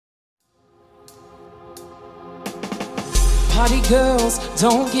Party girls,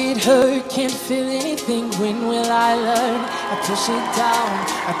 don't get hurt. Can't feel anything, when will I learn? I push it down,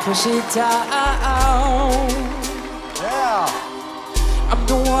 I push it down. Yeah. I'm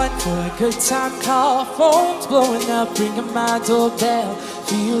the one for a good time call. Phone's blowing up, ringing my doorbell.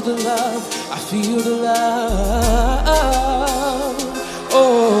 Feel the love, I feel the love.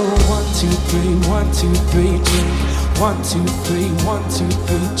 Oh, 1, 2, 3, 1, 2, 3, drink. 1, 2, 3, 1, 2,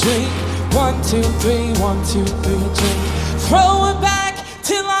 3, drink. 1, 2, 3, 1, 2, 3, drink. Throw it back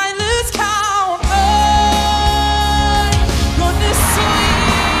till I lose count. I'm gonna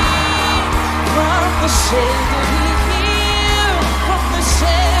swing from the chandelier, from the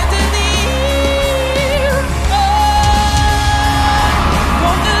chandelier.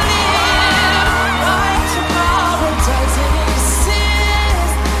 I'm gonna live like tomorrow doesn't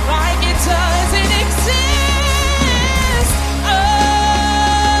exist, like it doesn't exist.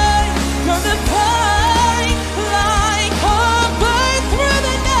 I'm gonna fight like a bird through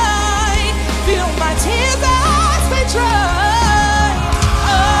the night, feel my tears as they dry.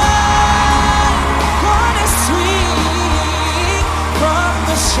 I'm gonna swing from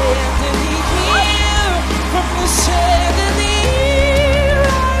the chandelier, from the chandelier.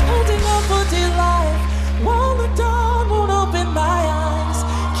 I'm holding on for dear life, won't look down, won't open my eyes.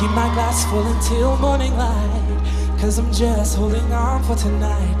 Keep my glass full until morning light, 'cause I'm just holding on for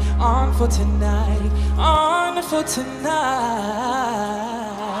tonight, on for tonight, on for tonight.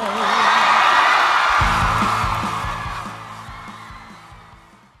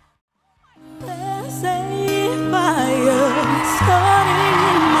 There's a fire starting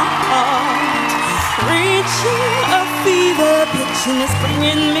in my heart, reaching a fever pitch, and it's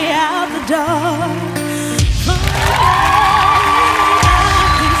bringing me out the dark. I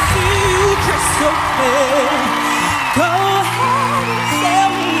can see you crystal clear. Go ahead and sail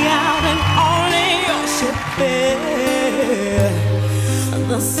me out, and only you should bear.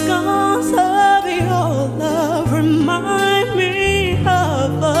 The scars of your love remind me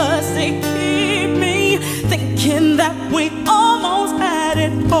of us. They keep me thinking that we almost had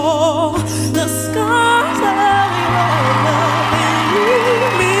it all. The scars of your love, they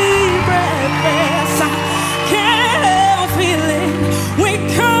leave me breathless. I can't help feeling we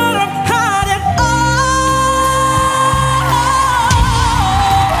could have had it all.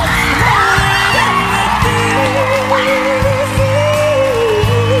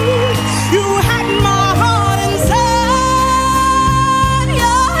 You had my heart inside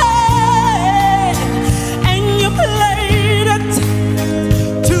your head, and you played it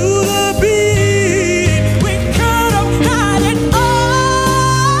to the beat. We could have had it all.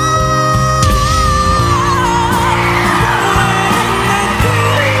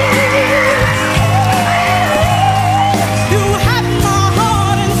 You had my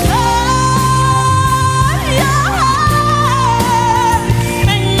heart inside your head,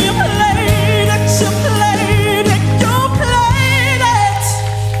 and you played it, you played it, you played it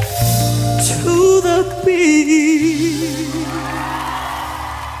to the beat.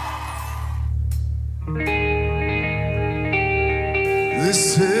 This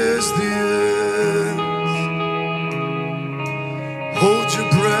is the end. Hold your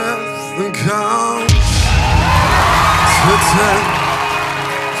breath and count to 10.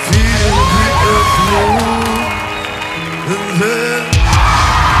 Feel the earth move, and then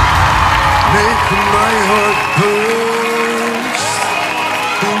make my heart burst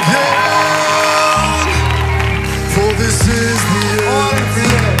again. For this is the end.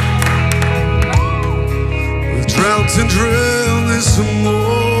 We've drowned and drowned this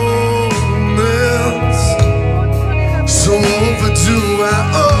moment, so overdue our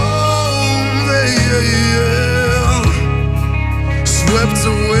own. Swept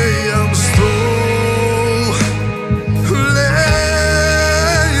away, I'm stolen.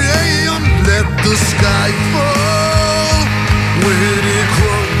 Let the sky fall. When it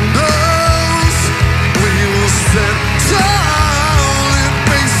crumbles, we will stand tall and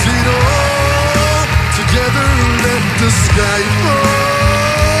face it all together. Let the sky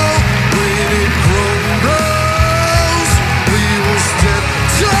fall. When it crumbles, we will stand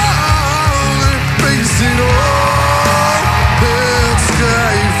tall and face it all. Let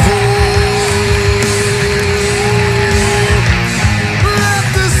sky fall. Let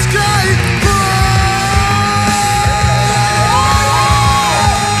the sky fall.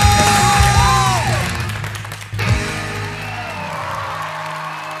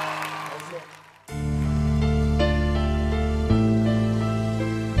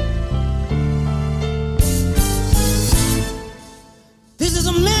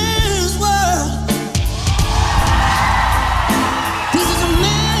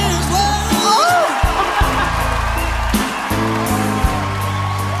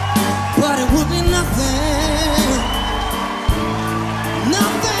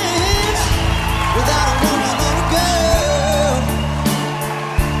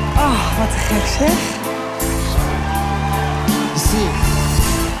 Tack så.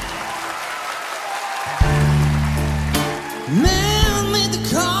 Man made the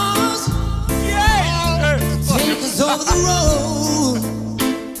cars, take us over the road.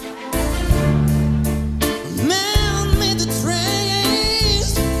 Man made the trains,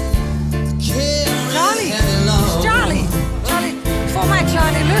 carry us along. Charlie, voor mij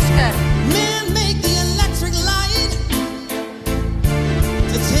Charlie Luske. Man make the electric light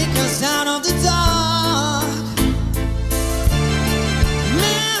to take us out of the dark.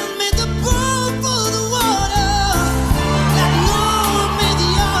 Man made the boat for the water, like Noah made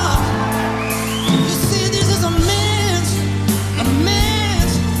the ark. You see, this is a man's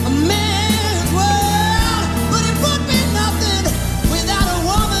world, but it would be nothing without a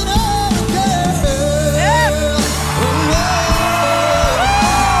woman or a girl.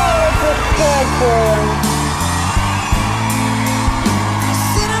 I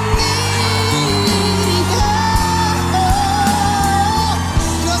said I need her,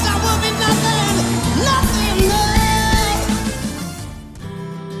 'cause I would be nothing left.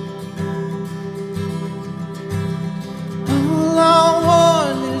 All I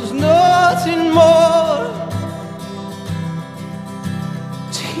want is nothing more.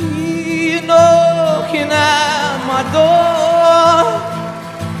 Tea knocking at my door.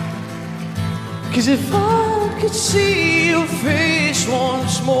 'Cause if I could see your face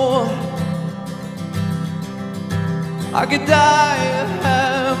once more, I could die a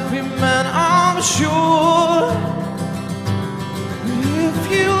happy man, I'm sure. If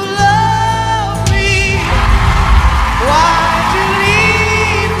you love me, why'd you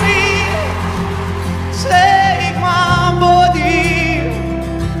leave me? Take my body,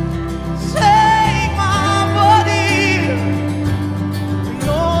 take my body. And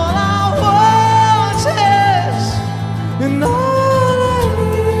all I want is, and all I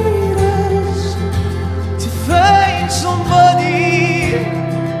need is to find somebody.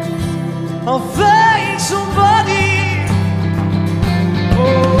 I'll find somebody.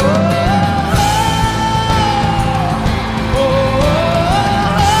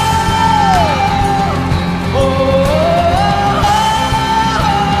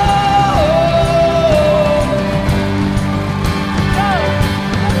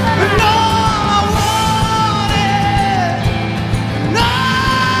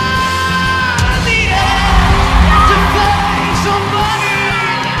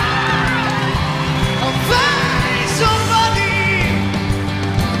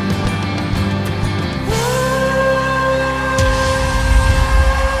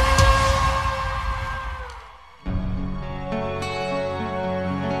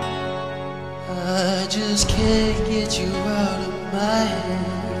 I just can't get you out of my head.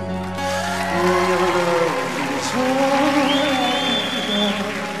 Oh, your love is all I know.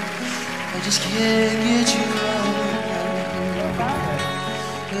 I just can't get you out of my head.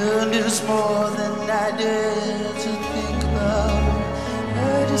 And it's more than I dare to think about.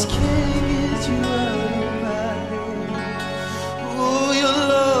 I just can't get you out of my head. Oh, your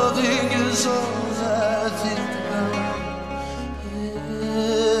loving is all I think about.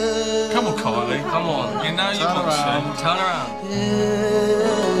 Come on, Kylie. Come on. You know you want to. Turn around.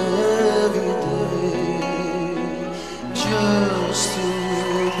 Every day, just to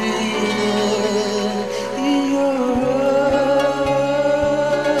be there in your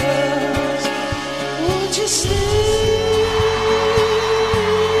arms. Won't you stay?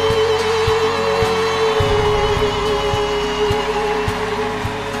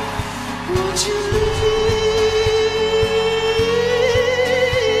 Won't you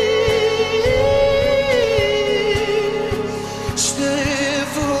stay?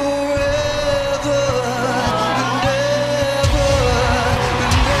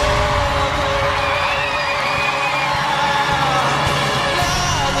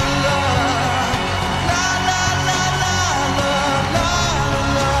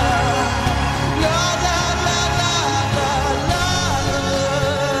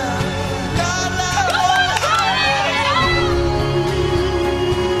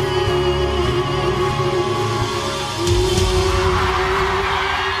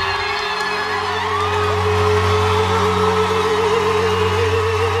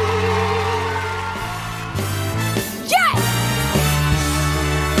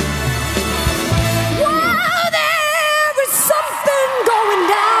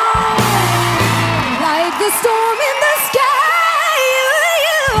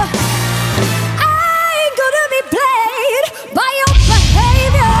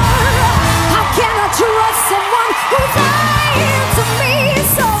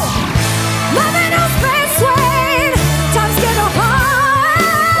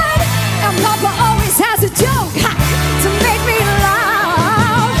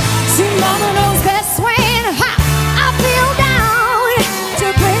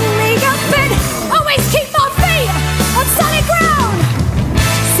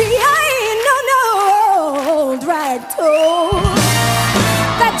 too,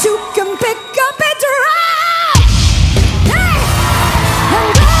 that you can pick up and drop. Hey!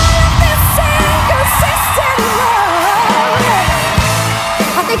 And all of this inconsistent love,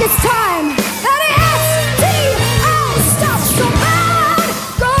 I think it's time that the STO stops. Come on,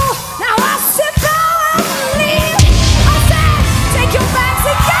 go. Now I sit down and leave. I said, take your bags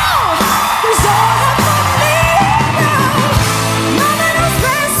and go. There's all up for me now. Mama knows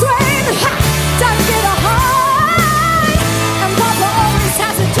best when time to get a high. And Papa always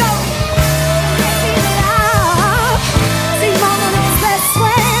has a joke. Make me laugh. See, Mama knows best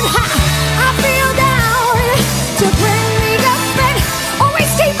when I feel down to bring me up and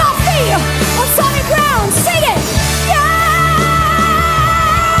always keep my feet on solid ground. Sing it, yeah.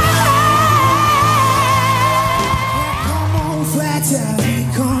 Come on, flat out,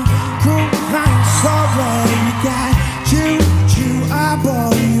 come right, sorry. You got you, I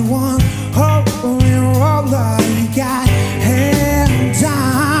bought you one, and roller. You got held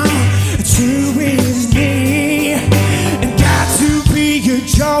down to his knee, and got to be a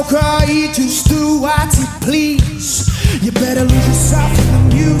joker. He just do what he please. You better lose yourself in the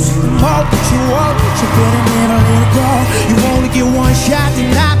music. The more that you want, you better never let it go. You only get one shot, then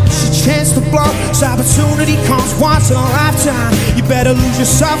not miss your chance to blow. This opportunity comes once in a lifetime. You better lose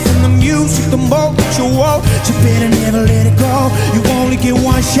yourself in the music. The more that you want, you better never let it go. You only get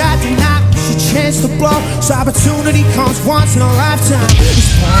one shot, then not miss your chance to blow. This opportunity comes once in a lifetime.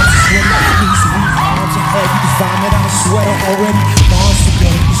 This palms is sweaty, knees and weak arms and head. You can vomit on a sweater already. Mom's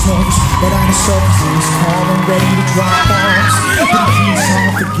forgetting his nervous, but on the surface he is calm and ready to drop bombs. But he's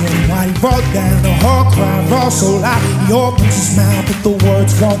on forgetting what he wrote down. The whole crowd rolls so loud. He opens his mouth, but the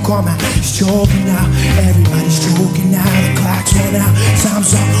words won't come out. He's joking now, everybody's joking now. The clock's run out,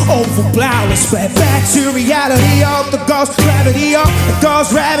 time's up, over, blow. Let's split back to reality. Oh, the ghost gravity, oh, the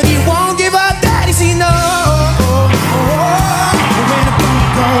ghost gravity won't give up. Daddy, see no. When the boot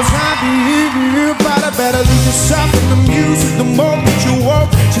goes, I believe, but I better lose yourself in the music. The more that you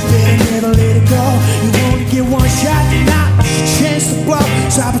walk, you better never let it go. You only get one shot, you're not a chance to blow.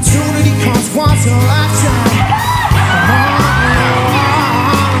 This opportunity comes once in a lifetime.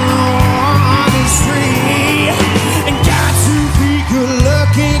 It's free, and got to be good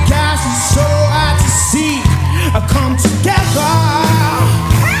looking, guys. It's so hard to see. I come together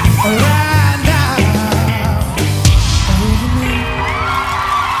right now.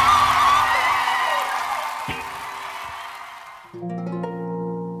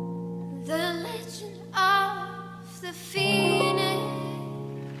 The legend of the phoenix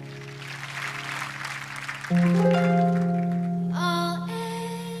all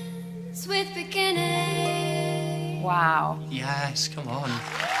ends with beginning. Wow. Yes, come on.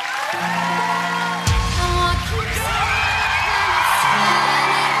 And what keeps spinning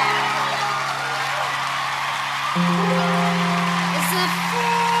is the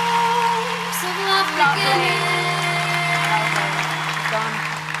force of love beginning.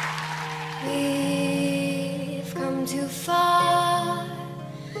 We've come too far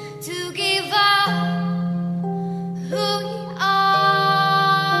to give up who we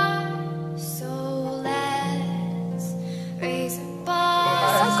are, so let's raise a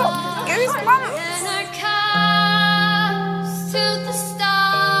bar and our cups to the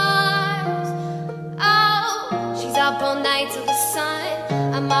stars. Oh, she's up all night till the sun.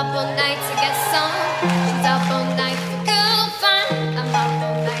 I'm up all night to get some. She's up all night for good fun. I'm up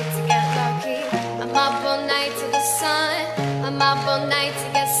all night to get lucky. I'm up all night till the sun. I'm up all night to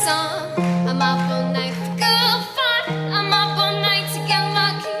get some. I'm up all night for good fun. I'm up all night to get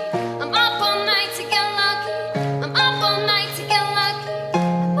lucky. I'm up all night to get lucky. I'm up all night to get lucky.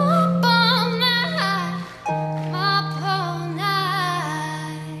 I'm up all night. I'm up all night.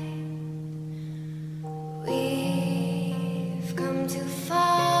 We've come too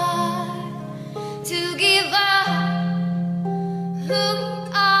far to give up who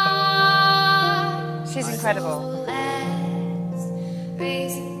we are. She's incredible. So let's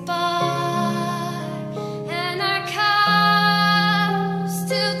raise a bar and our cups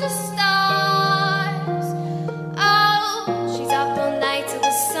to the stars. Oh, she's up all night till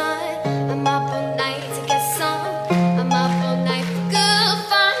the sun. I'm up all night to get some. I'm up all night for good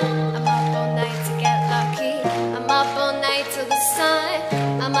fun. I'm up all night to get lucky. I'm up all night till the sun.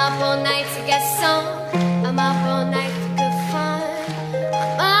 I'm up all night to get some. I'm up all night for good fun.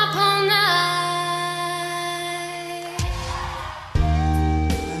 I'm up all night.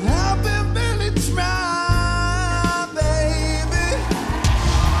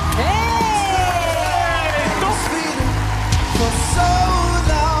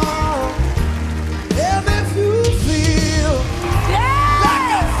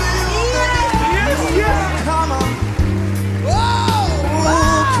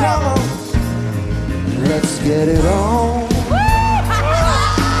 get it on.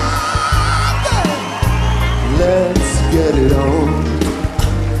 Let's get it on.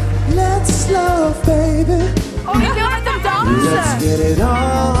 Let's love, baby. Oh, ik wil met hem dansen. Let's get it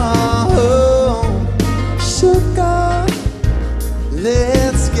on.